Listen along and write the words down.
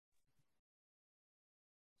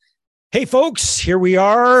Hey, folks, here we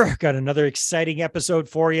are. Got another exciting episode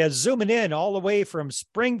for you. Zooming in all the way from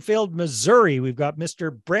Springfield, Missouri. We've got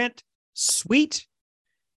Mr. Brent Sweet.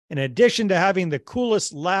 In addition to having the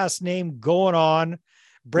coolest last name going on,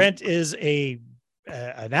 Brent is an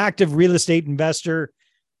active real estate investor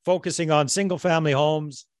focusing on single family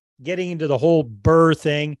homes, getting into the whole BRRRR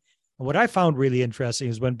thing. And what I found really interesting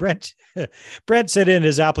is when Brent sent in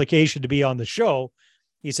his application to be on the show,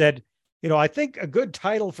 he said, I think a good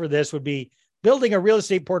title for this would be Building a Real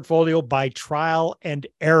Estate Portfolio by Trial and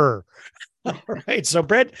Error. All right. So,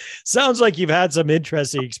 Brent, sounds like you've had some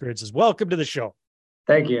interesting experiences. Welcome to the show.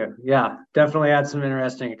 Thank you. Yeah, definitely had some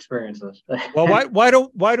interesting experiences. Well, why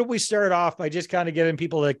don't we start off by just kind of giving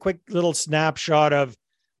people a quick little snapshot of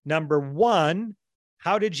number one,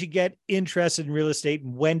 how did you get interested in real estate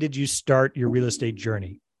and when did you start your real estate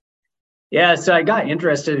journey? Yeah, so I got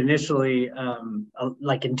interested initially,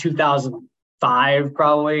 like in 2005,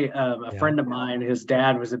 probably. A friend of mine, his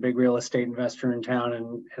dad was a big real estate investor in town,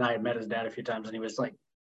 and I had met his dad a few times, and he was like,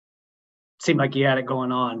 seemed like he had it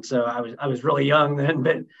going on. So I was really young then,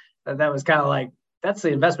 but that was kind of like, that's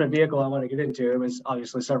the investment vehicle I want to get into. It was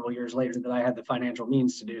obviously several years later that I had the financial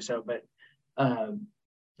means to do so, but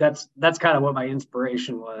that's kind of what my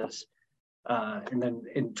inspiration was. And then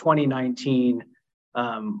in 2019.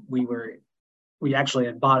 We actually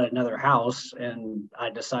had bought another house, and I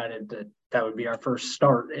decided that would be our first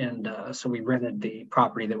start. And so we rented the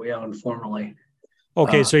property that we owned formerly.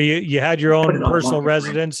 Okay. So you had your own personal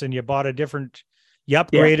residence and you bought a different, you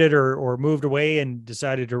upgraded or moved away and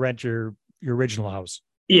decided to rent your original house.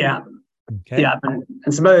 Yeah. Okay. Yeah.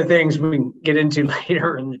 And some other things we can get into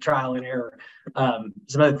later in the trial and error.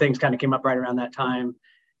 Some other things kind of came up right around that time.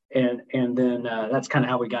 And then that's kind of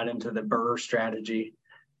how we got into the BRRRR strategy.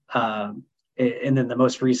 And then the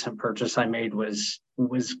most recent purchase I made was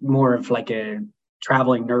more of like a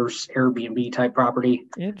traveling nurse Airbnb type property.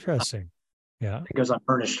 Interesting. Yeah. It goes on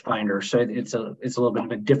Furnished Finder. So it's a little bit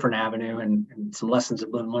of a different avenue and some lessons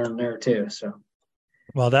have been learned there too. So.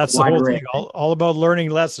 Well, that's the whole thing, all about learning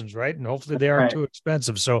lessons, right? And hopefully they aren't too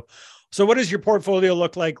expensive. So what does your portfolio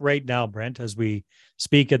look like right now, Brent, as we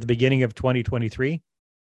speak at the beginning of 2023?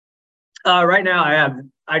 Right now, I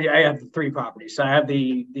have three properties. So I have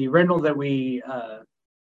the rental that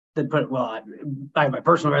I have my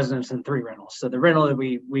personal residence and three rentals. So the rental that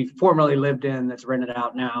we formerly lived in that's rented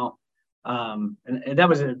out now, and that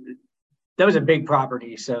was a big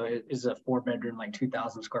property. So it is a 4-bedroom, like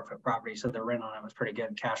 2,000 square foot property. So the rent on it was pretty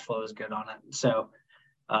good. Cash flow is good on it. So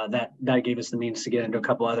that gave us the means to get into a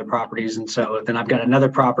couple other properties. And so then I've got another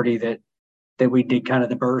property that we did kind of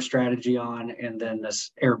the BRRRR strategy on, and then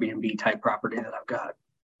this Airbnb type property that I've got.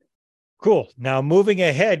 Cool. Now moving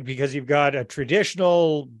ahead, because you've got a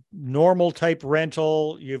traditional normal type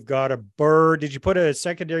rental, you've got a BRRRR. Did you put a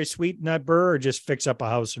secondary suite in that BRRRR or just fix up a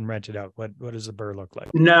house and rent it out? What does the BRRRR look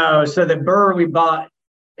like? No. So the BRRRR we bought,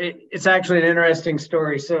 it's actually an interesting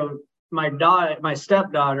story. So my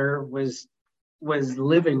stepdaughter was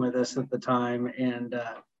living with us at the time, and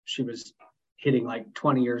she was hitting like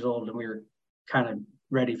 20 years old, and we were kind of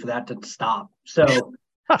ready for that to stop. So,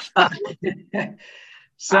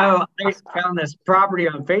 so I found this property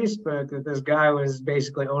on Facebook that this guy was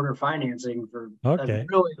basically owner financing for a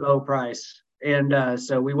really low price. And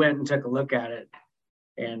so we went and took a look at it,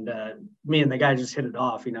 and me and the guy just hit it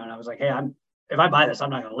off, and I was like, hey, if I buy this,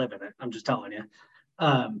 I'm not going to live in it. I'm just telling you.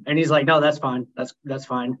 And he's like, no, that's fine. That's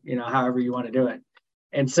fine. However you want to do it.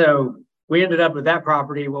 And so we ended up with that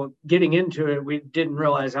property. Well, getting into it, we didn't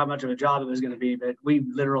realize how much of a job it was going to be, but we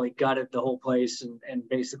literally gutted the whole place and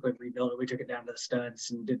basically rebuilt it. We took it down to the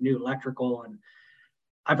studs and did new electrical. And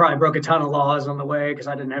I probably broke a ton of laws on the way because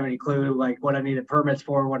I didn't have any clue like what I needed permits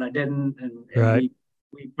for, what I didn't. And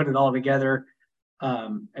we put it all together.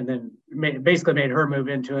 And then basically made her move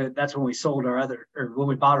into it. That's when we when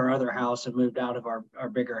we bought our other house and moved out of our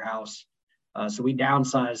bigger house. So we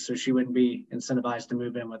downsized so she wouldn't be incentivized to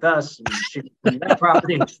move in with us. And she could that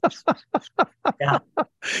property. Yeah.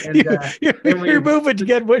 And, you're moving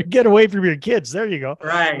to get away from your kids. There you go.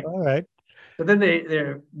 Right. All right. So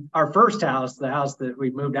then our first house, the house that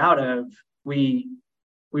we moved out of, we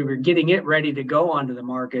were getting it ready to go onto the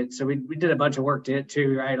market. So we did a bunch of work to it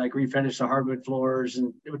too, right? Like refinished the hardwood floors,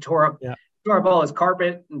 and it tore up all his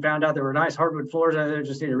carpet, and found out there were nice hardwood floors out there,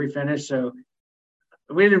 just need to refinish. So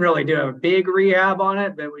we didn't really do a big rehab on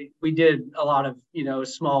it, but we did a lot of,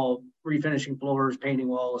 small refinishing floors, painting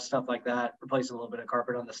walls, stuff like that, replacing a little bit of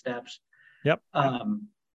carpet on the steps. Yep.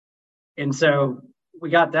 And so we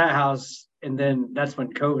got that house, and then that's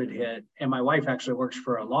when COVID hit. And my wife actually works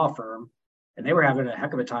for a law firm, and they were having a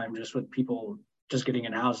heck of a time just with people just getting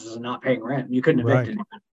in houses and not paying rent. You couldn't evict anyone.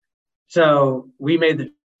 So we made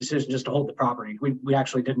the decision just to hold the property. We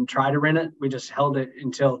actually didn't try to rent it. We just held it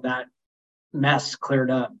until that mess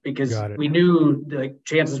cleared up, because we knew the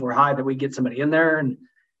chances were high that we'd get somebody in there and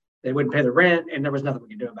they wouldn't pay the rent, and there was nothing we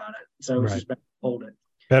could do about it. So it was just better to hold it.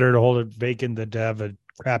 Better to hold it vacant than to have a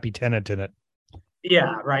crappy tenant in it.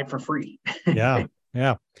 Yeah, right, for free. Yeah.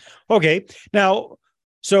 Okay. Now,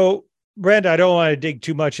 so Brent, I don't want to dig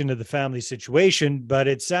too much into the family situation, but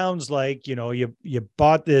it sounds like, you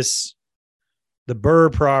bought the Burr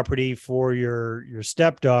property for your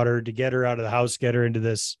stepdaughter to get her out of the house, get her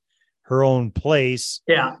into her own place.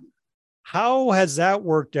 Yeah. How has that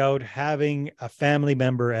worked out, having a family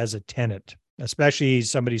member as a tenant, especially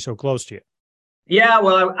somebody so close to you? Yeah,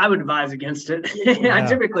 well, I would advise against it. I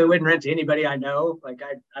typically wouldn't rent to anybody I know. Like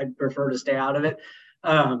I'd prefer to stay out of it.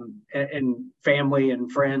 And family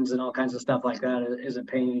and friends and all kinds of stuff like that is a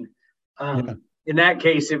pain. In that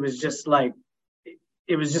case, it was just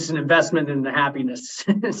an investment in the happiness.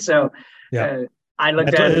 So I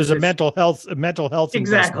looked at it as a mental health exactly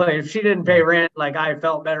investment. If she didn't pay rent, like, I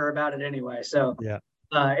felt better about it anyway. So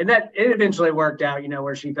and that it eventually worked out,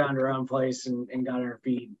 where she found her own place and got on her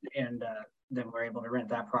feet, and then we're able to rent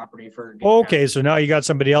that property for. Okay, so now you got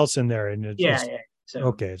somebody else in there, and it's So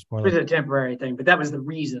it was a temporary thing, but that was the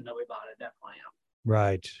reason that we bought it, definitely.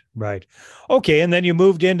 Right. Okay, and then you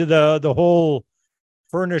moved into the whole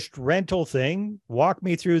furnished rental thing. Walk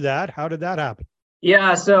me through that. How did that happen?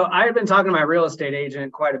 Yeah, so I've been talking to my real estate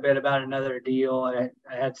agent quite a bit about another deal. I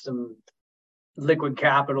had some liquid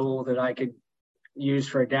capital that I could use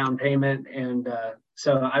for a down payment, and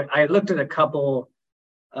so I looked at a couple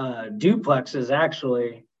duplexes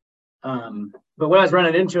actually. But what I was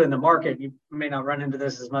running into in the market, you may not run into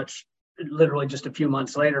this as much, literally just a few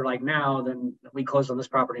months later, like now, then we closed on this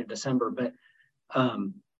property in December. But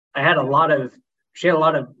she had a lot of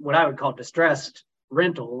what I would call distressed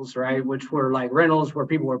rentals, right? Which were like rentals where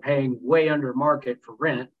people were paying way under market for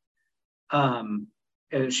rent.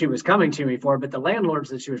 She was coming to me for, but the landlords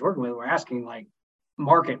that she was working with were asking like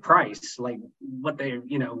market price, like what they,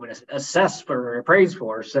 would assess for or appraise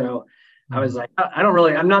for. So I was like,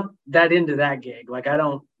 I'm not that into that gig. Like, I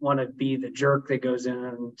don't want to be the jerk that goes in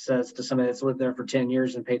and says to somebody that's lived there for 10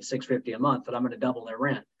 years and paid $650 a month that I'm going to double their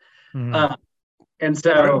rent. And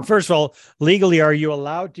so, first of all, legally, are you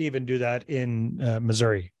allowed to even do that in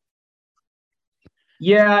Missouri?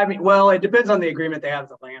 Yeah, I mean, well, it depends on the agreement they have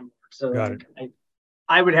with the landlord. So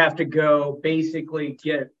I would have to go basically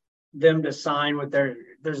get them to sign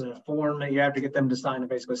there's a form that you have to get them to sign that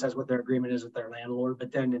basically says what their agreement is with their landlord.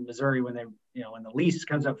 But then in Missouri, when when the lease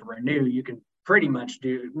comes up for renew, you can pretty much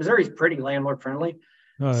Missouri's pretty landlord friendly.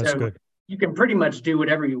 Oh, that's good. You can pretty much do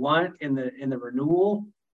whatever you want in the renewal.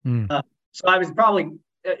 So I was probably,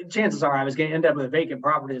 chances are I was going to end up with a vacant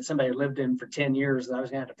property that somebody lived in for 10 years that I was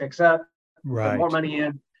going to have to fix up, put more money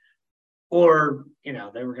in, or, they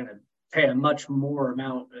were going to pay a much more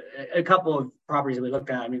amount. A couple of properties that we looked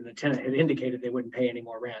at, I mean, the tenant had indicated they wouldn't pay any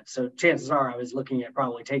more rent. So chances are I was looking at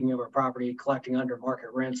probably taking over a property, collecting under market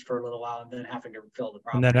rents for a little while, and then having to fill the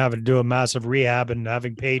property. And then having to do a massive rehab and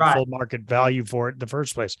having paid full market value for it in the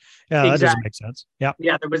first place. Yeah, that doesn't make sense. Yeah.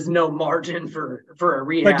 Yeah, there was no margin for a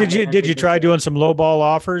rehab. But did you try doing some lowball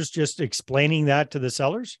offers, just explaining that to the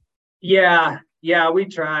sellers? Yeah, we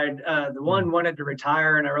tried. The one wanted to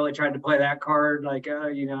retire, and I really tried to play that card, like,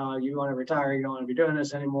 you want to retire, you don't want to be doing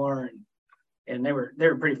this anymore, and they were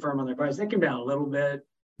pretty firm on their price. They came down a little bit,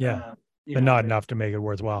 but not enough to make it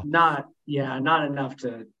worthwhile. Not enough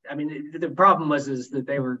to. I mean, the problem was that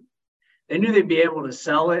they knew they'd be able to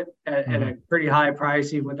sell it at a pretty high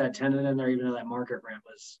price, even with that tenant in there, even though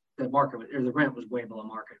the rent was way below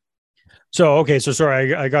market. So,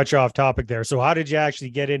 sorry, I got you off topic there. So how did you actually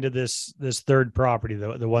get into this third property,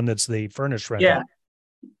 the one that's the furnished rental?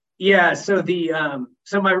 Yeah. So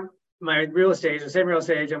my real estate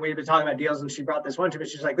agent, we've been talking about deals, and she brought this one to me.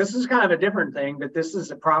 She's like, this is kind of a different thing, but this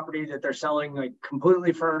is a property that they're selling like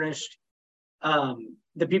completely furnished.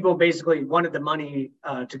 The people basically wanted the money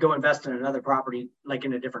to go invest in another property, like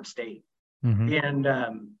in a different state. And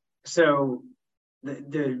so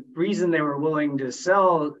the reason they were willing to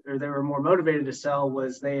sell, or they were more motivated to sell,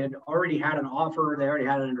 was they had already had an offer, they already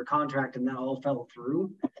had it under contract, and that all fell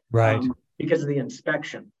through, because of the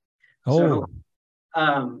inspection. So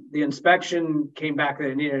the inspection came back that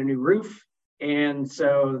they needed a new roof, and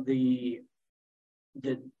so the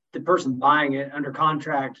person buying it under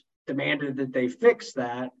contract demanded that they fix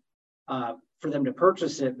that for them to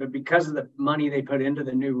purchase it, but because of the money they put into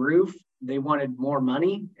the new roof, they wanted more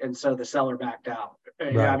money, and so the seller backed out.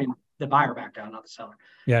 I mean, the buyer backed out, not the seller.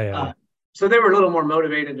 So they were a little more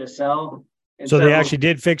motivated to sell. And so they actually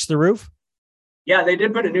did fix the roof? Yeah, they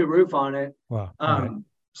did put a new roof on it. Wow. Okay.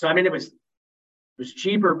 So I mean, it was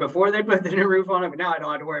cheaper before they put the new roof on it, but now I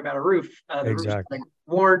don't have to worry about a roof. The roof's like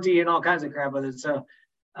warranty and all kinds of crap with it. So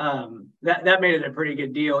that made it a pretty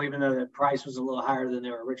good deal, even though the price was a little higher than they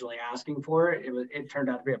were originally asking for it. It turned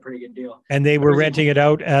out to be a pretty good deal. And they were renting it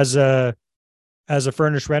out as a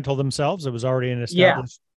furnished rental themselves. It was already an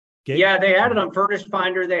established gig. Yeah, they had it on Furnished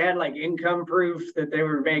Finder. They had like income proof that they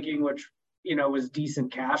were making, which was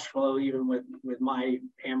decent cash flow, even with my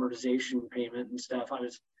amortization payment and stuff.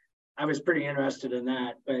 I was pretty interested in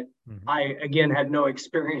that, but I again had no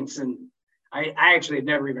experience, and I actually had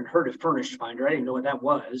never even heard of Furnished Finder. I didn't know what that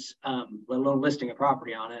was, let alone listing a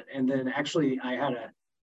property on it. And then actually I had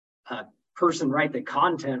a person write the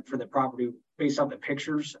content for the property based off the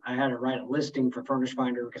pictures. I had to write a listing for Furnished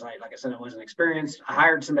Finder because like I said, I wasn't experienced. I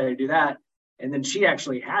hired somebody to do that. And then she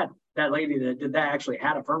actually that lady that did that actually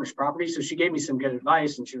had a furnished property. So she gave me some good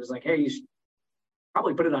advice, and she was like, hey, you should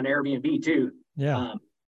probably put it on Airbnb too. Yeah.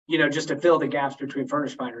 Just to fill the gaps between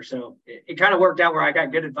Furnished Finder. So it kind of worked out where I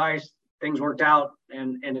got good advice. Things worked out,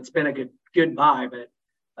 and it's been a good buy, but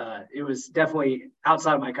it was definitely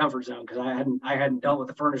outside of my comfort zone because I hadn't dealt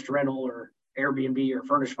with a furnished rental or Airbnb or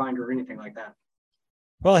Furnished Finder or anything like that.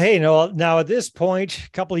 Well, hey, now at this point,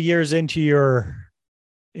 a couple of years into your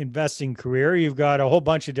investing career, you've got a whole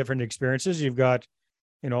bunch of different experiences. You've got,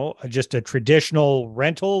 just a traditional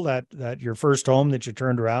rental that your first home that you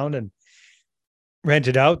turned around and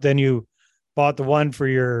rented out. Then you bought the one for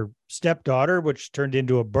your stepdaughter, which turned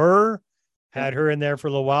into a BRRRR, had her in there for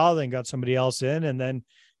a little while, then got somebody else in, and then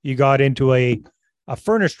you got into a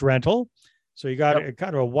furnished rental. So you got a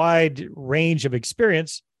kind of a wide range of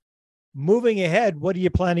experience. Moving ahead, what are you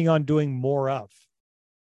planning on doing more of?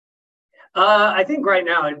 I think right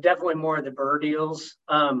now, definitely more of the BRRRR deals.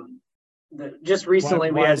 Just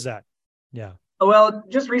recently, why is that? Yeah. Well,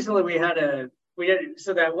 just recently we had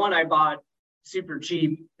so that one I bought super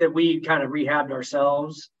cheap that we kind of rehabbed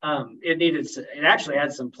ourselves. It actually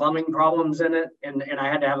had some plumbing problems in it, and I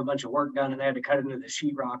had to have a bunch of work done, and they had to cut into the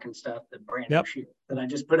sheetrock and stuff, the brand new sheet that I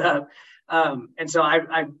just put up. And so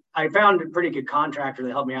I found a pretty good contractor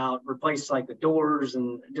that helped me out, replaced like the doors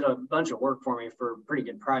and did a bunch of work for me for a pretty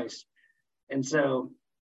good price. And so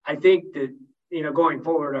I think that, going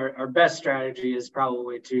forward, our best strategy is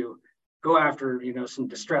probably to go after, some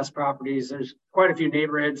distressed properties. There's quite a few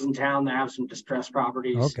neighborhoods in town that have some distressed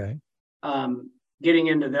properties. Okay. Getting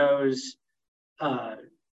into those,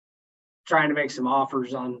 trying to make some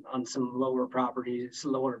offers on some lower properties,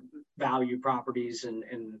 lower value properties. And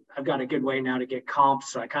I've got a good way now to get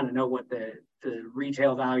comps. So I kind of know what the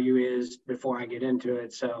retail value is before I get into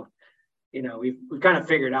it. So, we've kind of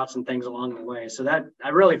figured out some things along the way. So that I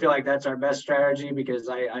really feel like that's our best strategy, because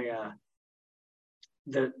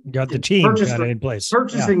got the team kind of in place.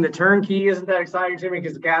 Purchasing the turnkey isn't that exciting to me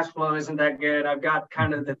because the cash flow isn't that good. I've got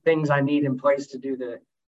kind of the things I need in place to do the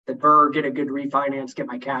BRRRR, get a good refinance, get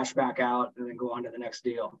my cash back out, and then go on to the next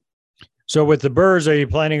deal. So with the BRRRRs, are you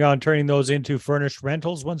planning on turning those into furnished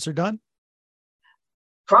rentals once they're done?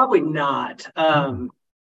 Probably not.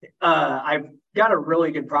 I've got a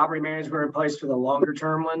really good property management in place for the longer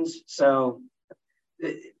term ones. So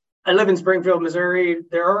I live in Springfield, Missouri.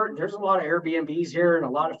 There's a lot of Airbnbs here and a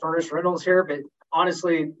lot of furnished rentals here, but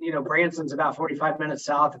honestly, Branson's about 45 minutes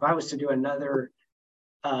south. If I was to do another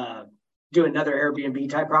Airbnb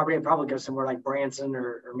type property, I'd probably go somewhere like Branson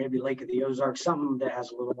or maybe Lake of the Ozarks, something that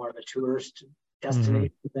has a little more of a tourist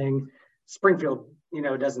destination thing. Springfield,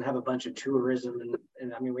 doesn't have a bunch of tourism,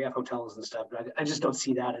 and I mean, we have hotels and stuff, but I just don't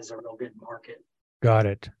see that as a real good market. Got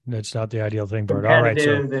it. That's not the ideal thing for it. All right.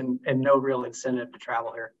 So, and no real incentive to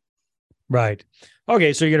travel here. Right.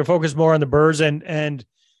 Okay. So you're going to focus more on the BRRRRs, and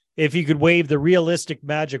if you could wave the realistic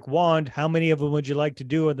magic wand, how many of them would you like to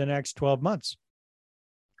do in the next 12 months?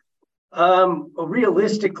 Well,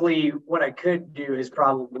 realistically, what I could do is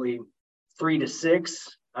probably 3 to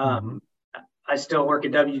 6. I still work a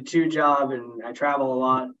W-2 job and I travel a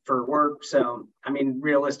lot for work. So, I mean,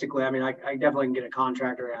 realistically, I definitely can get a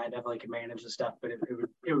contractor. I definitely can manage the stuff, but I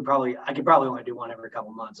could probably only do one every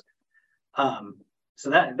couple of months.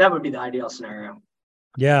 So that would be the ideal scenario.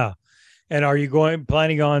 Yeah. And are you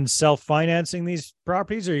planning on self-financing these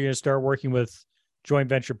properties, or are you going to start working with joint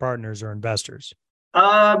venture partners or investors?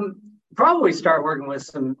 Probably start working with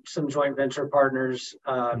some joint venture partners.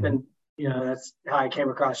 Been, that's how I came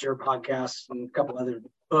across your podcast and a couple other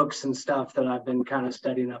books and stuff that I've been kind of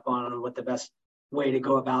studying up on what the best way to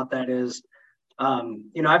go about that is.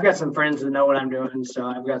 I've got some friends that know what I'm doing, so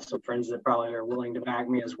I've got some friends that probably are willing to back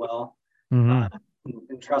me as well, and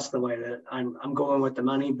trust the way that I'm going with the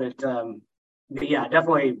money. But yeah,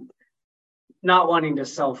 definitely not wanting to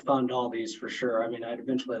self-fund all these for sure. I mean, I'd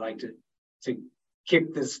eventually like to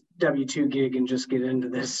kick this W-2 gig and just get into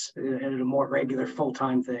this in a more regular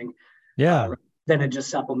full-time thing. Yeah. Than to just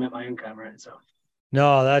supplement my income, right? So.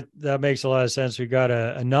 No, that makes a lot of sense. We've got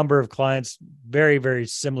a number of clients, very, very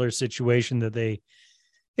similar situation that they,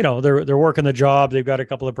 they're working the job. They've got a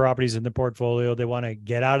couple of properties in the portfolio. They want to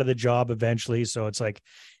get out of the job eventually. So it's like,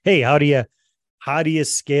 hey, how do you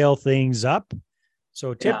scale things up?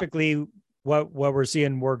 So typically what we're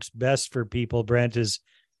seeing works best for people, Brent, is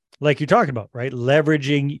like you're talking about, right?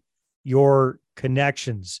 Leveraging your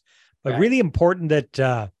connections, but really important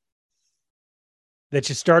that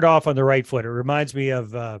you start off on the right foot. It reminds me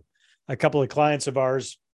of a couple of clients of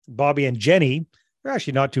ours, Bobby and Jenny. They're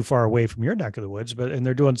actually not too far away from your neck of the woods, and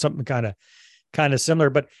they're doing something kind of similar.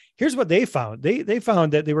 But here's what they found. They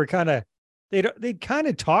found that they were they'd kind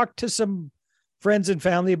of talked to some friends and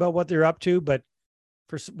family about what they're up to, but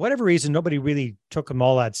for whatever reason, nobody really took them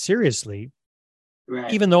all that seriously,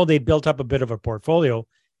 right. Even though they built up a bit of a portfolio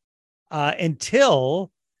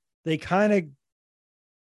until they kind of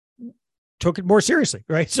took it more seriously,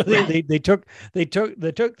 right? So they took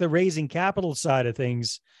the raising capital side of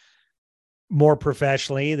things more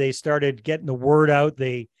professionally. They started getting the word out.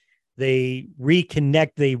 They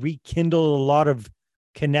rekindled a lot of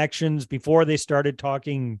connections before they started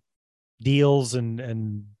talking deals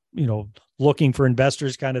and looking for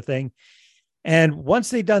investors kind of thing. And once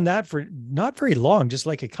they'd done that for not very long, just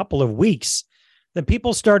like a couple of weeks, then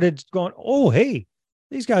people started going, oh, hey,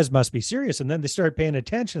 these guys must be serious. And then they started paying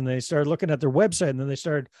attention. They started looking at their website, and then they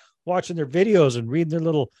started watching their videos and reading their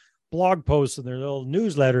little blog posts and their little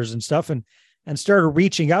newsletters and stuff, and started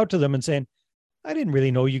reaching out to them and saying, I didn't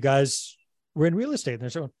really know you guys were in real estate. And they're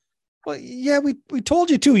saying, well, yeah, we told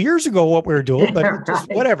you 2 years ago what we were doing, but just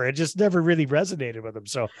whatever. It just never really resonated with them.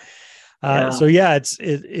 So,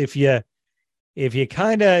 if you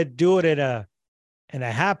kind of do it in a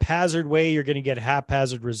haphazard way, you're going to get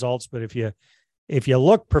haphazard results. But if you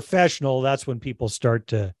look professional, that's when people start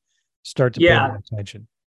to pay more attention.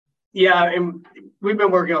 Yeah. And we've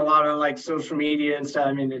been working a lot on like social media and stuff.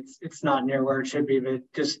 I mean, it's not near where it should be, but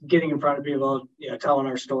just getting in front of people, telling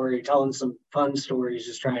our story, telling some fun stories,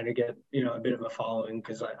 just trying to get, a bit of a following.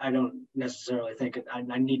 Cause I don't necessarily think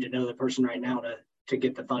I need to know the person right now to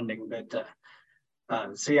get the funding, but,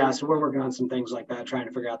 so we're working on some things like that, trying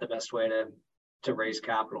to figure out the best way to raise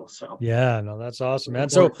capital. So that's awesome, man.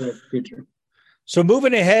 So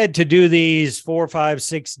moving ahead to do these 4, 5,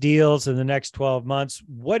 6 deals in the next 12 months,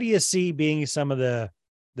 what do you see being some of the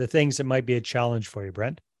things that might be a challenge for you,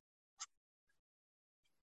 Brent?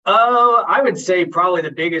 I would say probably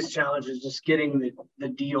the biggest challenge is just getting the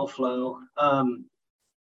deal flow.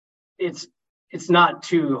 It's not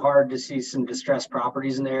too hard to see some distressed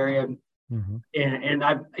properties in the area. Mm-hmm. And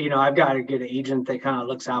I've got a good agent that kind of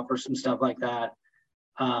looks out for some stuff like that.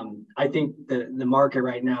 I think the market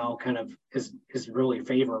right now kind of is really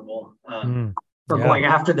favorable for going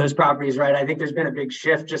after those properties, right? I think there's been a big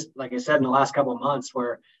shift, just like I said, in the last couple of months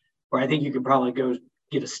where I think you could probably go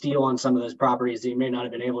get a steal on some of those properties that you may not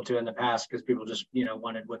have been able to in the past because people just,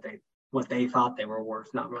 wanted what they thought they were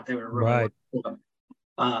worth, not what they were really worth.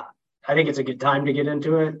 I think it's a good time to get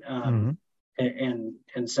into it.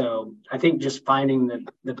 And so I think just finding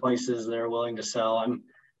the places that are willing to sell.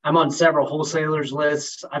 I'm on several wholesalers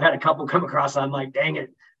lists. I've had a couple come across. I'm like, dang it.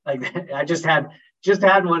 Like I just had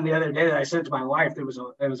one the other day that I sent to my wife. It was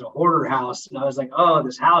a hoarder house. And I was like, oh,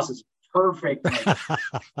 this house is perfect.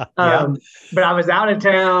 But I was out of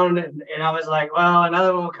town and I was like, well,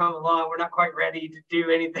 another one will come along. We're not quite ready to do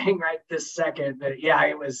anything right this second, but yeah,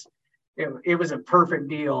 it was a perfect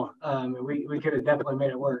deal. We could have definitely made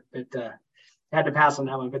it work, but had to pass on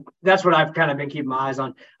that one. But that's what I've kind of been keeping my eyes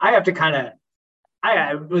on.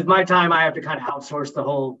 With my time, I have to kind of outsource the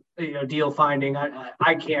whole, deal finding.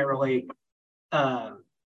 I can't really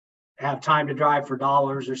have time to drive for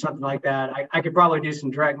dollars or something like that. I could probably do some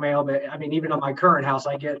direct mail, but I mean, even on my current house,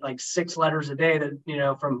 I get like 6 letters a day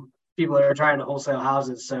that, from people that are trying to wholesale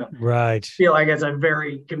houses. So I feel like it's a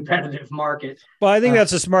very competitive market. Well, I think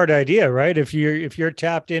that's a smart idea, right? If you're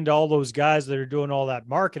tapped into all those guys that are doing all that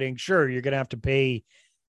marketing, sure, you're going to have to pay,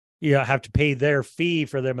 their fee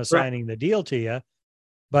for them assigning the deal to you.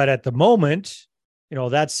 But at the moment,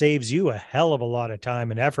 that saves you a hell of a lot of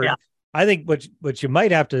time and effort. Yeah. I think what you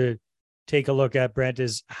might have to take a look at, Brent,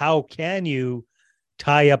 is how can you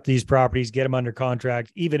tie up these properties, get them under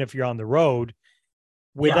contract, even if you're on the road,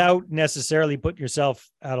 without necessarily putting yourself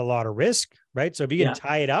at a lot of risk, right? So if you can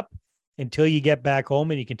tie it up until you get back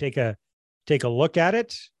home and you can take a look at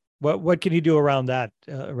it, what can you do around that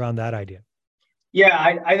idea?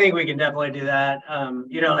 Yeah, I think we can definitely do that.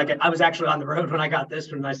 Like I was actually on the road when I got this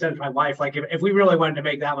one, and I said to my wife, like, if we really wanted to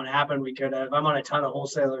make that one happen, we could have. I'm on a ton of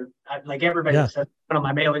wholesaler, like everybody Yeah. that's on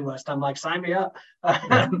my mailing list. I'm like, sign me up, Yeah.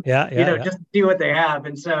 Yeah. Yeah. Yeah. just see what they have.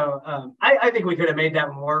 And so I think we could have made that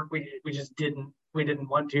one work. We just didn't. We didn't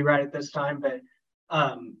want to right at this time, but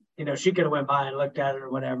she could have went by and looked at it or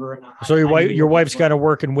whatever. And So your wife's kind of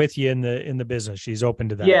working with you in the business. She's open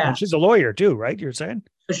to that. Yeah, and she's a lawyer too, right? You're saying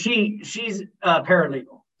she's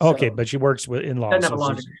paralegal. Okay, but she works in law. Doesn't have a law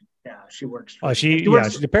degree. Yeah, she works. She's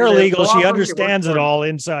a paralegal. She understands it all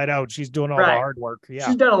inside out. She's doing all the hard work. Yeah,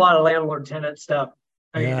 she's done a lot of landlord tenant stuff.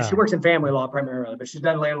 She works in family law primarily, but she's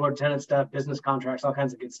done landlord tenant stuff, business contracts, all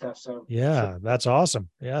kinds of good stuff. So that's awesome.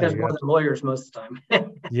 Yeah, there's more than lawyers most of the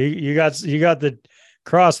time. you got the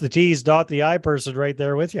cross the T's, dot the I person right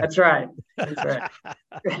there with you. That's right. That's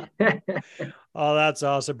right. Oh, that's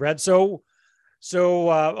awesome, Brent. So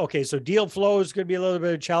deal flow is going to be a little bit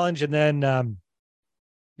of a challenge, and then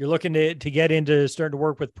you're looking to get into starting to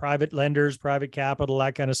work with private lenders, private capital,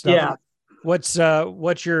 that kind of stuff. Yeah. What's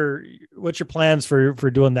your plans for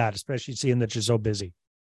doing that, especially seeing that you're so busy?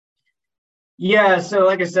 Yeah, so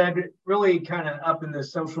like I said, really kind of up in the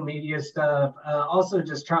social media stuff. Also,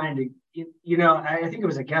 just trying to, I think it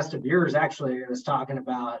was a guest of yours actually that was talking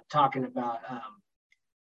about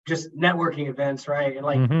just networking events, right? And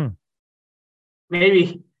like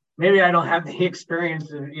maybe I don't have the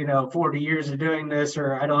experience of 40 years of doing this,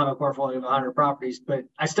 or I don't have a portfolio of 100 properties, but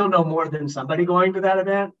I still know more than somebody going to that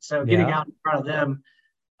event. So getting out in front of them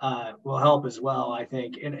will help as well, I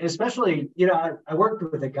think. And especially, I worked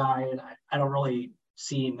with a guy, and I don't really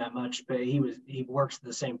see him that much, but he works at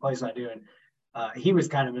the same place I do, and he was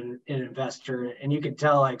kind of an investor, and you could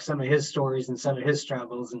tell like some of his stories and some of his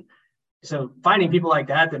struggles. And so finding people like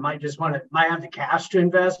that might have the cash to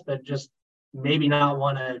invest, but just maybe not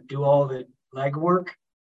want to do all the legwork.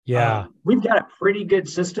 Yeah. We've got a pretty good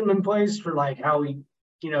system in place for like how we,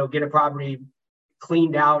 get a property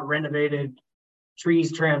cleaned out, renovated,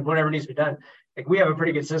 trees trimmed, whatever needs to be done. Like we have a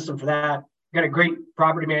pretty good system for that. We've got a great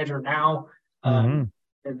property manager now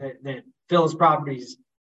that fills properties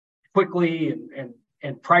quickly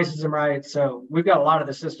and prices them right. So we've got a lot of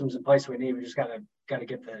the systems in place we need. We just got to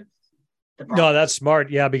get the No, that's smart.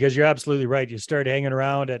 Yeah, because you're absolutely right. You start hanging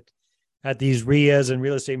around at these RIAs and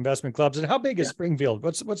real estate investment clubs. And how big is Springfield?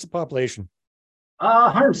 What's the population?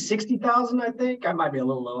 160,000, I think. I might be a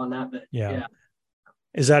little low on that, but yeah.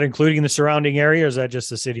 Is that including the surrounding area, or is that just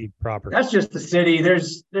the city proper? That's just the city.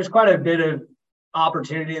 There's quite a bit of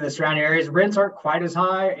opportunity in the surrounding areas. Rents aren't quite as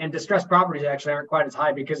high, and distressed properties actually aren't quite as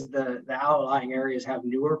high because the outlying areas have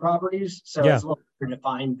newer properties. So it's a little harder to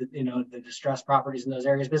find the distressed properties in those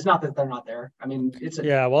areas. But it's not that they're not there. I mean,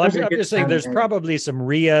 I'm just saying there's probably some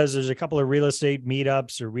RIAs. There's a couple of real estate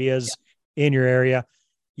meetups or RIAs in your area.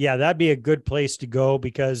 Yeah, that'd be a good place to go,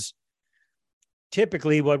 because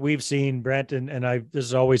typically what we've seen, Brent, and this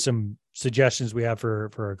is always some suggestions we have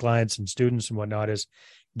for our clients and students and whatnot, is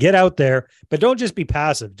get out there, but don't just be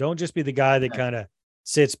passive. Don't just be the guy that kind of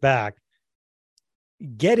sits back.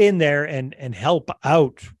 Get in there and help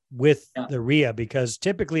out with the RIA, because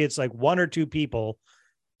typically it's like one or two people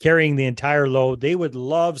carrying the entire load. They would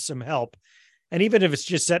love some help. And even if it's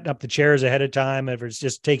just setting up the chairs ahead of time, if it's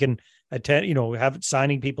just taking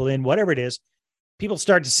signing people in, whatever it is, people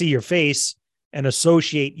start to see your face and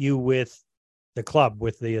associate you with the club,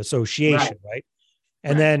 with the association, right?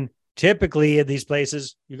 And then typically in these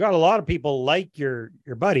places, you got a lot of people like your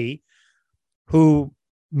buddy who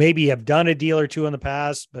maybe have done a deal or two in the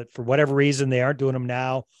past, but for whatever reason, they aren't doing them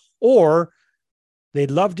now, or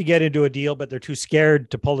they'd love to get into a deal, but they're too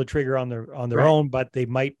scared to pull the trigger on their own, but they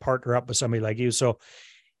might partner up with somebody like you. So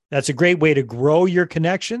that's a great way to grow your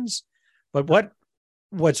connections. But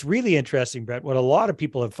what's really interesting, Brent, what a lot of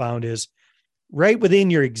people have found is right within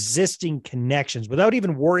your existing connections, without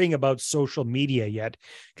even worrying about social media yet,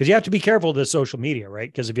 because you have to be careful of the social media, right?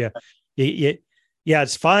 Because if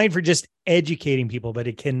it's fine for just educating people, but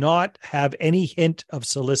it cannot have any hint of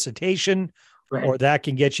solicitation, or that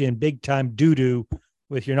can get you in big time doo-doo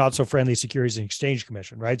with your not so friendly Securities and Exchange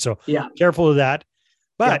Commission, right? So careful of that.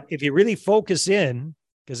 But if you really focus in,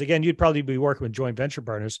 because again, you'd probably be working with joint venture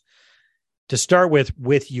partners to start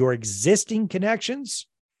with your existing connections.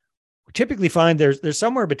 We typically find there's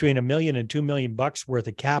somewhere between $1 million and $2 million worth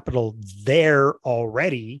of capital there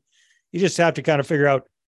already. You just have to kind of figure out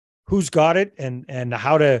who's got it and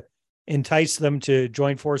how to entice them to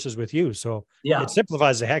join forces with you. So it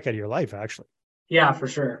simplifies the heck out of your life, actually. Yeah, for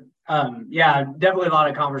sure. Definitely a lot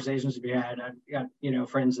of conversations to be had. I've got,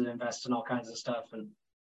 friends that invest in all kinds of stuff, and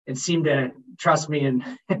it seemed to trust me in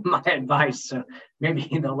my advice. So maybe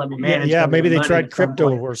they'll let me manage. Yeah, maybe they tried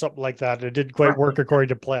crypto or something like that. It didn't quite work according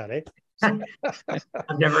to plan, eh?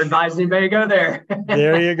 I've never advised anybody to go there.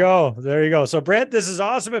 There you go. There you go. So Brent, this is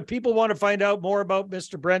awesome. If people want to find out more about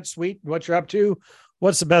Mr. Brent Sweet, what you're up to,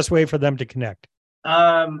 what's the best way for them to connect?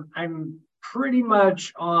 I'm pretty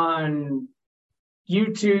much on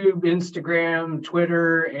YouTube, Instagram,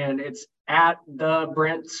 Twitter, and it's at the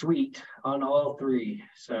Brent Sweet on all three.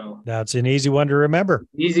 So that's an easy one to remember.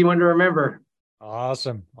 Easy one to remember.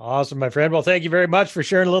 Awesome. Awesome, my friend. Well, thank you very much for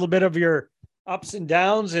sharing a little bit of your ups and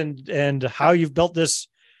downs and how you've built this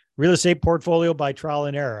real estate portfolio by trial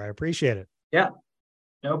and error. I appreciate it. Yeah,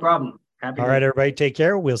 no problem. Happy. All right, everybody, take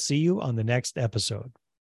care. We'll see you on the next episode.